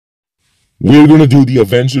We're gonna do the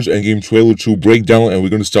Avengers Endgame trailer 2 breakdown, and we're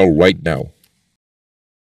gonna start right now.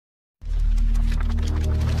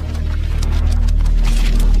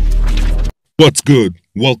 What's good?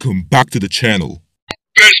 Welcome back to the channel.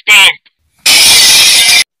 Fist bump!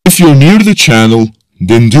 If you're new to the channel,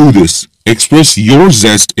 then do this. Express your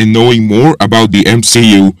zest in knowing more about the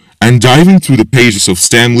MCU and diving through the pages of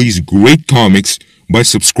Stan Lee's great comics by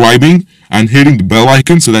subscribing and hitting the bell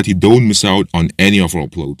icon so that you don't miss out on any of our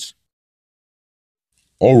uploads.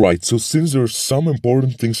 Alright, so since there are some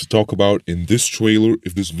important things to talk about in this trailer,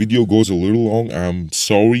 if this video goes a little long, I'm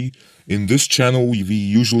sorry. In this channel, we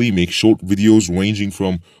usually make short videos ranging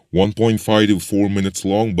from 1.5 to 4 minutes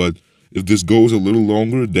long, but if this goes a little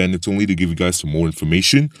longer, then it's only to give you guys some more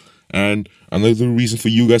information. And another reason for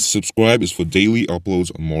you guys to subscribe is for daily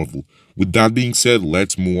uploads on Marvel. With that being said,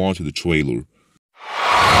 let's move on to the trailer.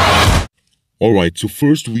 Alright, so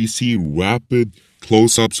first we see rapid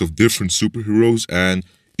close-ups of different superheroes, and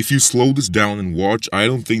if you slow this down and watch, I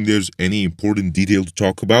don't think there's any important detail to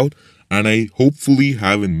talk about, and I hopefully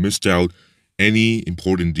haven't missed out any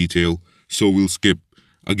important detail, so we'll skip.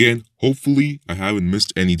 Again, hopefully I haven't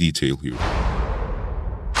missed any detail here.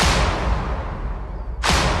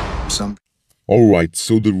 Alright,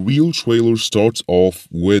 so the real trailer starts off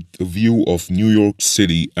with a view of New York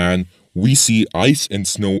City, and we see ice and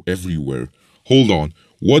snow everywhere. Hold on,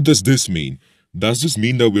 what does this mean? Does this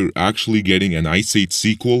mean that we're actually getting an Ice Age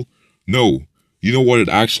sequel? No. You know what it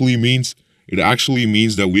actually means? It actually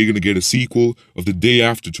means that we're gonna get a sequel of The Day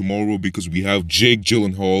After Tomorrow because we have Jake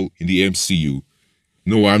Gyllenhaal in the MCU.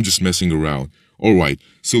 No, I'm just messing around. Alright,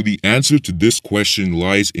 so the answer to this question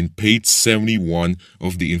lies in page 71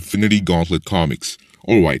 of the Infinity Gauntlet comics.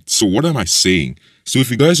 Alright, so what am I saying? So if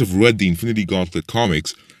you guys have read the Infinity Gauntlet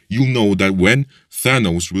comics, you'll know that when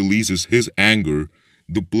Thanos releases his anger,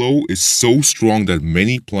 the blow is so strong that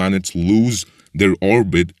many planets lose their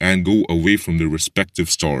orbit and go away from their respective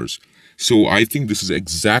stars. So I think this is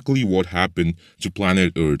exactly what happened to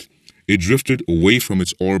planet Earth. It drifted away from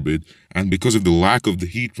its orbit, and because of the lack of the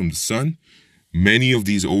heat from the sun, many of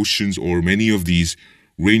these oceans or many of these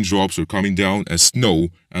raindrops are coming down as snow,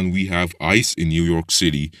 and we have ice in New York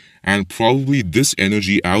City. And probably this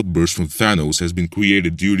energy outburst from Thanos has been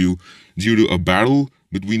created due to a battle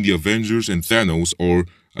between the Avengers and Thanos, or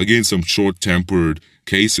again some short-tempered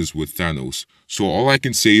cases with Thanos. So all I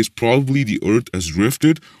can say is probably the Earth has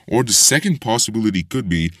drifted, or the second possibility could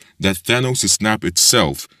be that Thanos' snap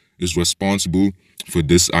itself is responsible for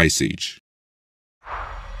this Ice Age.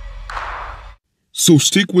 So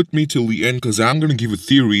stick with me till the end, because I'm going to give a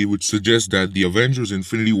theory which suggests that the Avengers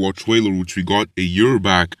Infinity War trailer which we got a year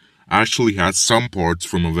back actually has some parts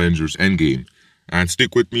from Avengers Endgame. And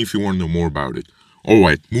stick with me if you want to know more about it.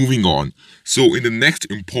 Alright, moving on. So in the next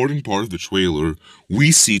important part of the trailer,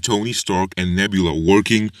 we see Tony Stark and Nebula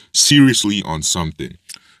working seriously on something.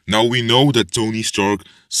 Now we know that Tony Stark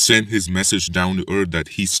sent his message down to Earth that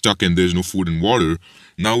he's stuck and there's no food and water.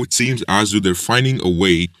 Now it seems as though they're finding a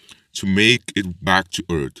way to make it back to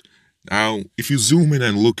Earth. Now, if you zoom in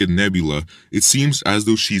and look at Nebula, it seems as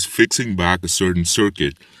though she's fixing back a certain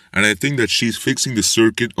circuit. And I think that she's fixing the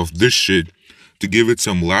circuit of this shit to give it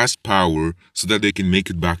some last power so that they can make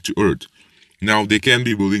it back to Earth. Now, they can't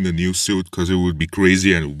be building a new suit because it would be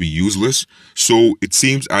crazy and it would be useless. So it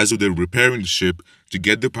seems as though they're repairing the ship to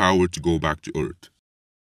get the power to go back to Earth.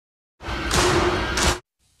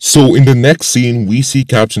 So in the next scene, we see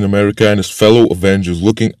Captain America and his fellow Avengers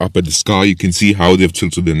looking up at the sky. You can see how they've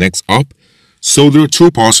tilted their necks up. So there are two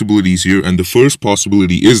possibilities here, and the first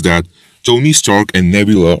possibility is that Tony Stark and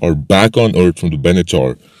Nebula are back on Earth from the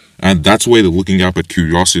Benatar, and that's why they're looking up at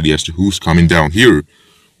curiosity as to who's coming down here.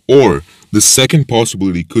 Or the second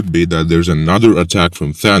possibility could be that there's another attack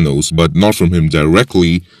from Thanos, but not from him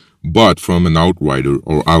directly, but from an Outrider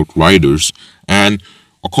or Outriders. And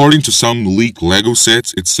according to some leaked Lego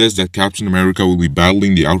sets, it says that Captain America will be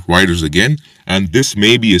battling the Outriders again, and this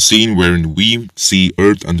may be a scene wherein we see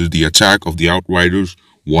Earth under the attack of the Outriders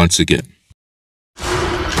once again.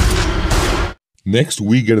 Next,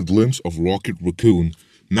 we get a glimpse of Rocket Raccoon.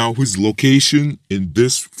 Now, his location in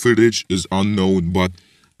this footage is unknown, but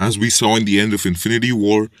as we saw in the end of Infinity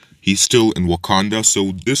War, he's still in Wakanda,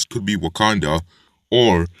 so this could be Wakanda,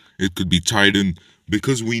 or it could be Titan,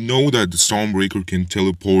 because we know that the Stormbreaker can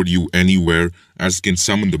teleport you anywhere, as can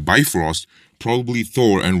summon the Bifrost. Probably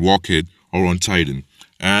Thor and Rocket are on Titan.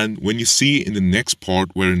 And when you see in the next part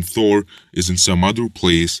wherein Thor is in some other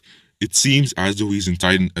place, it seems as though he's in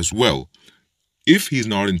Titan as well. If he's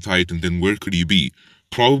not in Titan, then where could he be?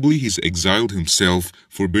 Probably he's exiled himself,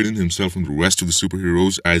 forbidden himself from the rest of the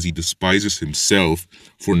superheroes as he despises himself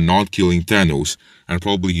for not killing Thanos, and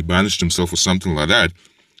probably he banished himself or something like that.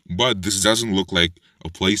 But this doesn't look like a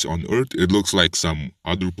place on Earth. It looks like some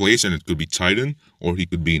other place, and it could be Titan, or he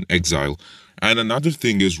could be in exile. And another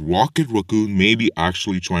thing is Rocket Raccoon may be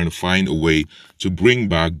actually trying to find a way to bring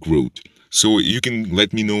back Groot. So you can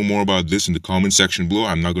let me know more about this in the comment section below.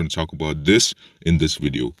 I'm not going to talk about this in this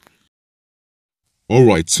video.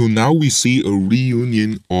 Alright, so now we see a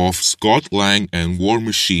reunion of Scott Lang and War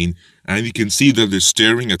Machine, and you can see that they're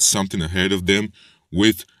staring at something ahead of them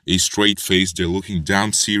with a straight face. They're looking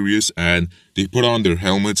damn serious, and they put on their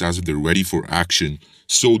helmets as if they're ready for action.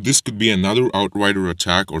 So this could be another Outrider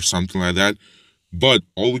attack or something like that, but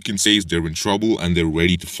all we can say is they're in trouble and they're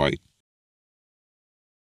ready to fight.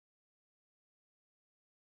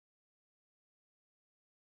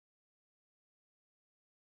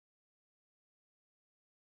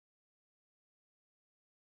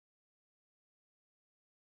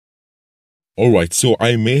 Alright, so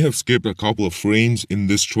I may have skipped a couple of frames in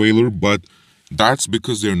this trailer, but that's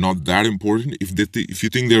because they're not that important. If you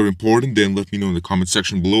think they're important, then let me know in the comment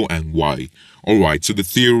section below and why. Alright, so the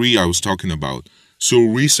theory I was talking about. So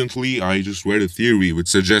recently, I just read a theory which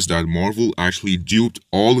suggests that Marvel actually duped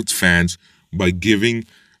all its fans by giving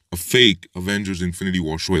a fake Avengers Infinity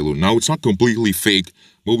War trailer. Now, it's not completely fake,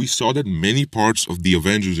 but we saw that many parts of the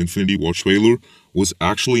Avengers Infinity War trailer was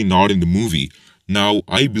actually not in the movie. Now,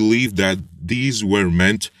 I believe that these were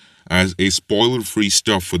meant as a spoiler-free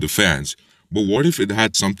stuff for the fans. But what if it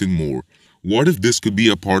had something more? What if this could be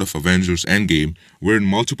a part of Avengers Endgame, wherein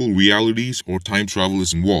multiple realities or time travel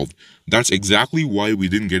is involved? That's exactly why we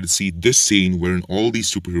didn't get to see this scene wherein all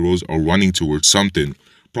these superheroes are running towards something.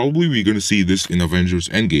 Probably we're going to see this in Avengers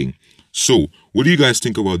Endgame. So, what do you guys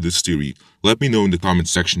think about this theory? Let me know in the comment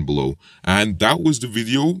section below. And that was the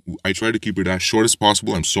video. I try to keep it as short as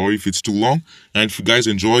possible. I'm sorry if it's too long. And if you guys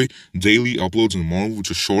enjoy daily uploads on Marvel,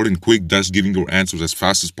 which are short and quick, thus giving your answers as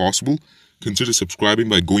fast as possible, consider subscribing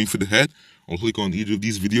by going for the head, or click on either of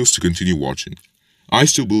these videos to continue watching. I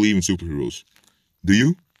still believe in superheroes. Do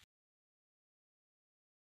you?